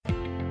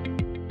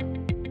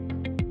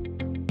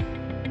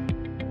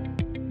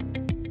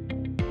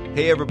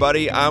Hey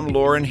everybody, I'm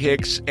Lauren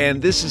Hicks,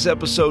 and this is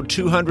episode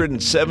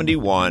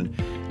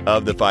 271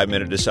 of the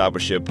 5-Minute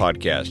Discipleship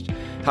Podcast.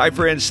 Hi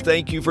friends,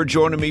 thank you for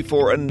joining me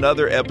for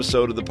another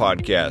episode of the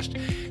podcast.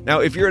 Now,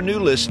 if you're a new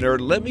listener,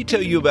 let me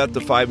tell you about the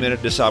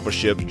 5-Minute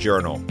Discipleship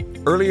Journal.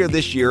 Earlier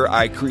this year,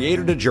 I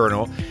created a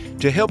journal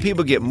to help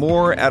people get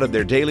more out of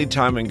their daily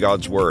time in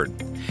God's Word.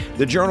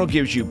 The journal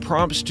gives you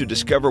prompts to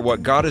discover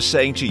what God is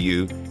saying to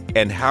you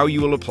and how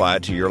you will apply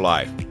it to your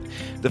life.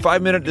 The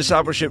 5-Minute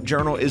Discipleship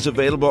Journal is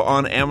available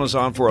on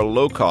Amazon for a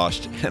low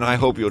cost, and I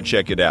hope you'll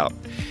check it out.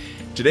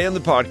 Today on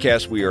the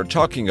podcast, we are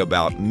talking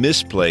about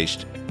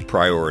misplaced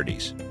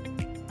priorities.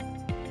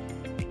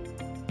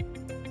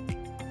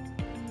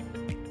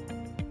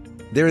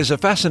 There is a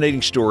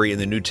fascinating story in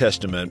the New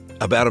Testament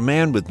about a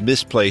man with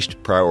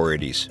misplaced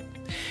priorities.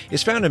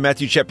 It's found in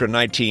Matthew chapter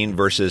 19,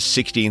 verses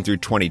 16 through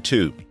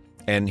 22.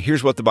 And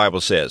here's what the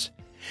Bible says.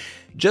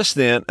 Just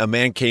then, a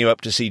man came up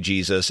to see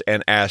Jesus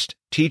and asked,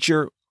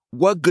 "Teacher,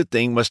 what good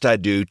thing must I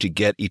do to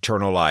get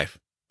eternal life?"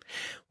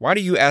 "Why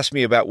do you ask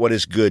me about what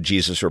is good?"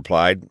 Jesus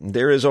replied.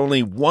 "There is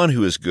only one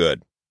who is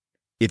good.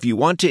 If you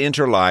want to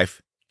enter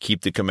life,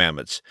 keep the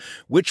commandments."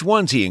 "Which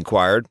ones?" he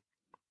inquired.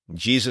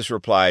 Jesus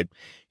replied,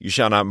 "You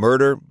shall not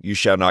murder, you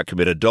shall not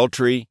commit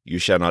adultery, you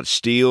shall not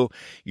steal,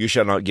 you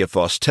shall not give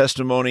false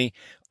testimony,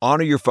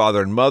 honor your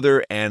father and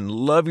mother, and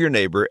love your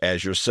neighbor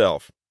as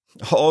yourself."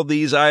 "All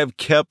these I have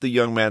kept," the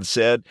young man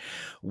said.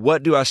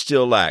 "What do I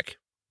still lack?"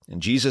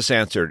 And Jesus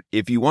answered,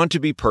 "If you want to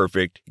be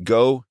perfect,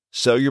 go,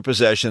 sell your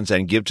possessions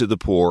and give to the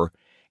poor,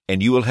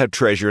 and you will have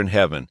treasure in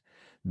heaven.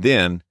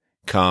 Then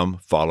come,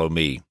 follow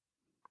me."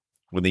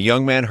 When the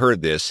young man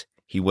heard this,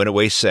 he went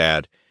away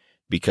sad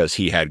because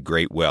he had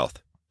great wealth.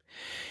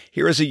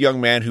 Here is a young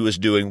man who is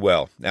doing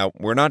well. Now,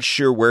 we're not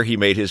sure where he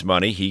made his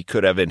money. He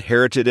could have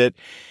inherited it.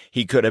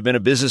 He could have been a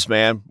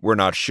businessman. We're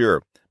not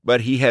sure.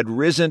 But he had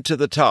risen to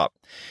the top.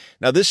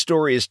 Now, this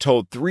story is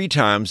told 3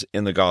 times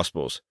in the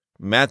Gospels.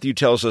 Matthew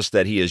tells us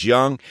that he is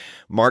young,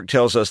 Mark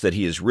tells us that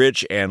he is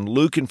rich, and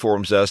Luke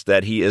informs us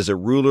that he is a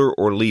ruler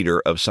or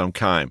leader of some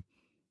kind.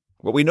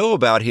 What we know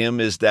about him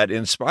is that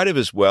in spite of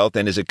his wealth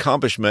and his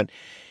accomplishment,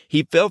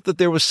 he felt that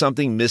there was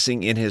something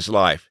missing in his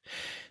life.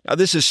 Now,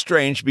 this is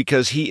strange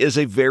because he is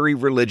a very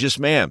religious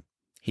man.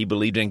 He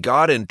believed in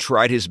God and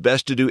tried his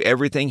best to do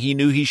everything he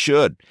knew he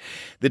should.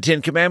 The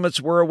 10 Commandments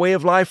were a way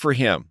of life for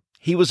him.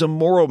 He was a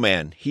moral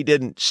man. He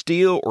didn't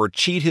steal or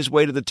cheat his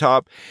way to the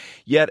top,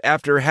 yet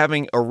after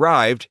having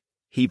arrived,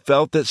 he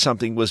felt that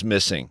something was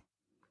missing.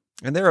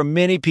 And there are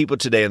many people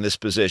today in this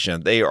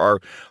position. They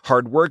are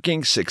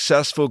hardworking,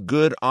 successful,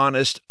 good,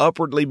 honest,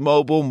 upwardly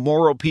mobile,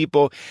 moral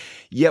people,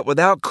 yet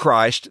without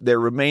Christ, there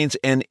remains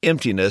an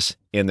emptiness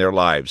in their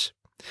lives.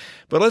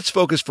 But let's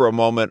focus for a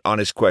moment on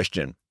his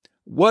question.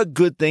 What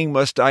good thing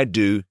must I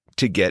do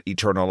to get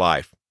eternal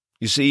life?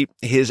 You see,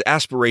 his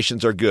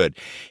aspirations are good.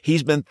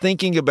 He's been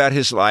thinking about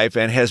his life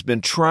and has been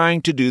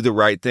trying to do the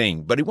right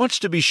thing, but he wants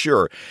to be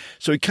sure.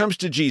 So he comes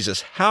to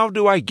Jesus. How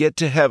do I get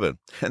to heaven?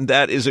 And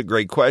that is a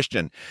great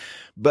question.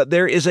 But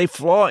there is a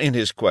flaw in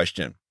his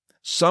question.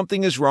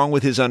 Something is wrong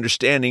with his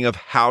understanding of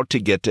how to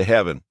get to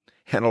heaven.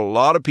 And a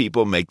lot of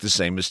people make the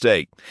same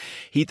mistake.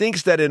 He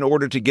thinks that in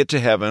order to get to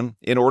heaven,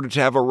 in order to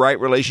have a right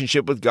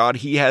relationship with God,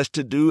 he has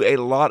to do a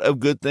lot of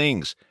good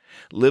things.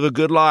 Live a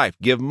good life,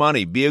 give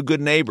money, be a good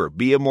neighbor,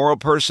 be a moral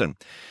person.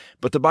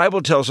 But the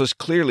Bible tells us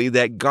clearly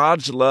that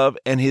God's love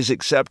and his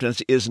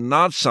acceptance is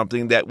not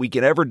something that we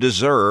can ever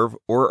deserve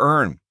or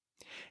earn.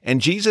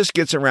 And Jesus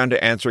gets around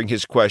to answering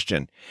his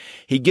question.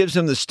 He gives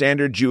him the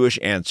standard Jewish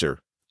answer,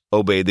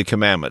 obey the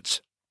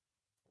commandments.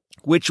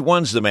 "Which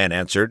ones?" the man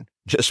answered,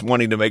 just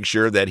wanting to make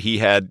sure that he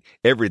had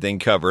everything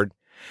covered.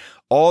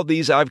 "All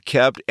these I've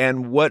kept,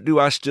 and what do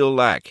I still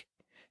lack?"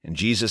 And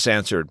Jesus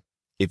answered,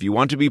 "If you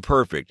want to be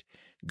perfect,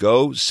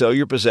 go, sell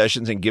your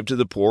possessions and give to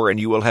the poor, and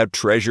you will have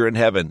treasure in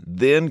heaven.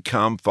 Then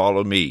come,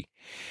 follow me."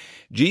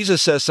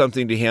 Jesus says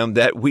something to him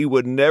that we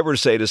would never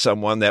say to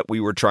someone that we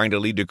were trying to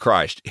lead to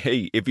Christ.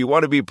 Hey, if you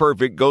want to be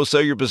perfect, go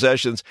sell your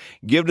possessions,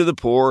 give to the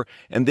poor,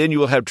 and then you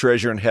will have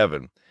treasure in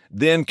heaven.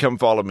 Then come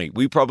follow me.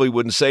 We probably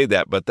wouldn't say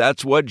that, but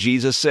that's what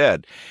Jesus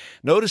said.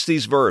 Notice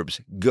these verbs: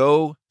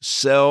 go,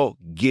 sell,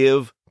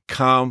 give,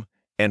 come,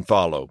 and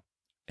follow.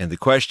 And the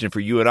question for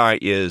you and I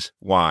is,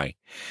 why?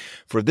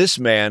 For this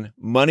man,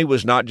 money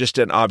was not just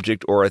an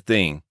object or a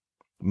thing.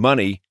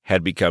 Money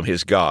had become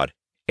his God,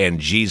 and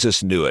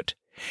Jesus knew it.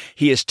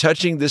 He is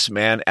touching this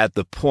man at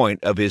the point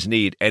of his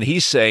need, and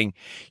he's saying,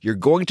 you're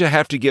going to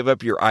have to give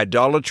up your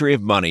idolatry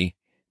of money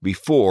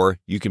before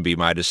you can be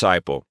my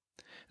disciple.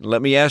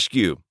 Let me ask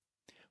you,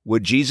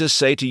 would Jesus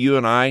say to you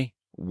and I,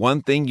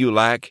 one thing you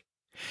lack?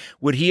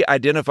 Would he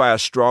identify a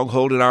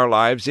stronghold in our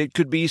lives? It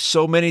could be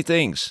so many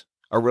things: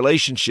 a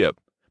relationship,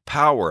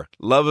 power,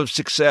 love of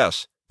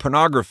success,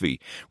 pornography,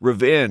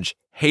 revenge,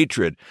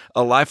 hatred,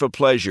 a life of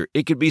pleasure.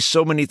 It could be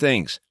so many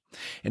things.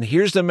 And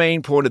here's the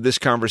main point of this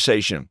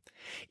conversation.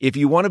 If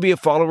you want to be a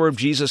follower of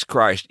Jesus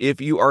Christ,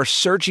 if you are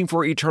searching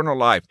for eternal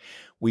life,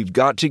 we've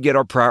got to get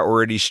our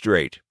priorities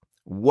straight.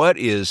 What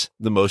is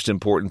the most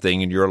important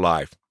thing in your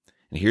life?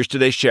 And here's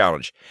today's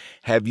challenge.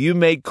 Have you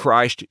made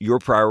Christ your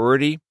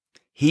priority?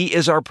 He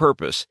is our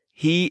purpose.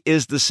 He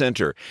is the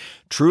center.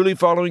 Truly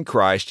following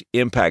Christ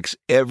impacts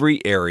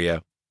every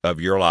area of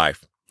your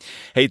life.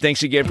 Hey,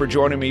 thanks again for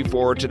joining me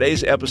for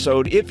today's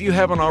episode. If you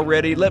haven't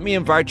already, let me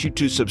invite you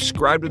to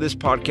subscribe to this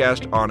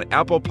podcast on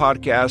Apple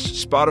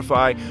Podcasts,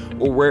 Spotify,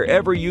 or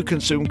wherever you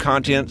consume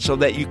content so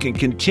that you can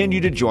continue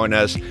to join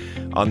us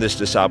on this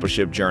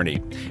discipleship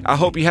journey. I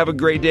hope you have a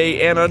great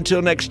day, and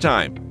until next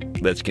time,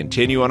 let's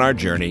continue on our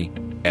journey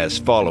as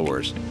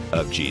followers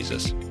of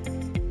Jesus.